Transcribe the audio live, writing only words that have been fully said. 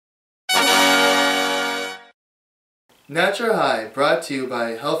Natural High, brought to you by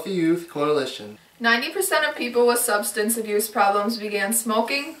Healthy Youth Coalition. 90% of people with substance abuse problems began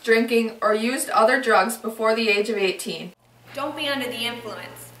smoking, drinking, or used other drugs before the age of 18. Don't be under the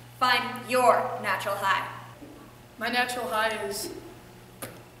influence. Find your natural high. My natural high is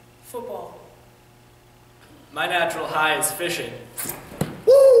football. My natural high is fishing.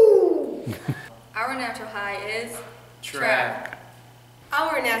 Woo! Our natural high is Track.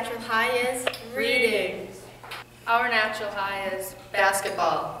 Our natural high is reading. Our natural high is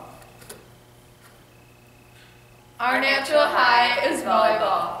basketball. Our natural high is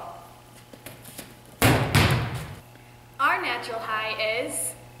volleyball. Our natural high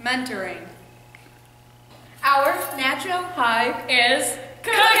is Mentoring. Our natural high Is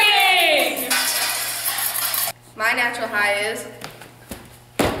cooking! My natural high is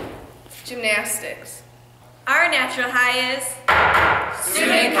gymnastics. Our natural high is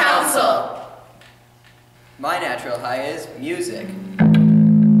Student council. My natural high is music.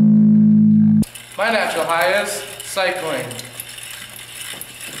 My natural high is cycling.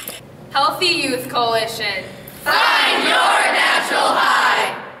 Healthy Youth Coalition. Find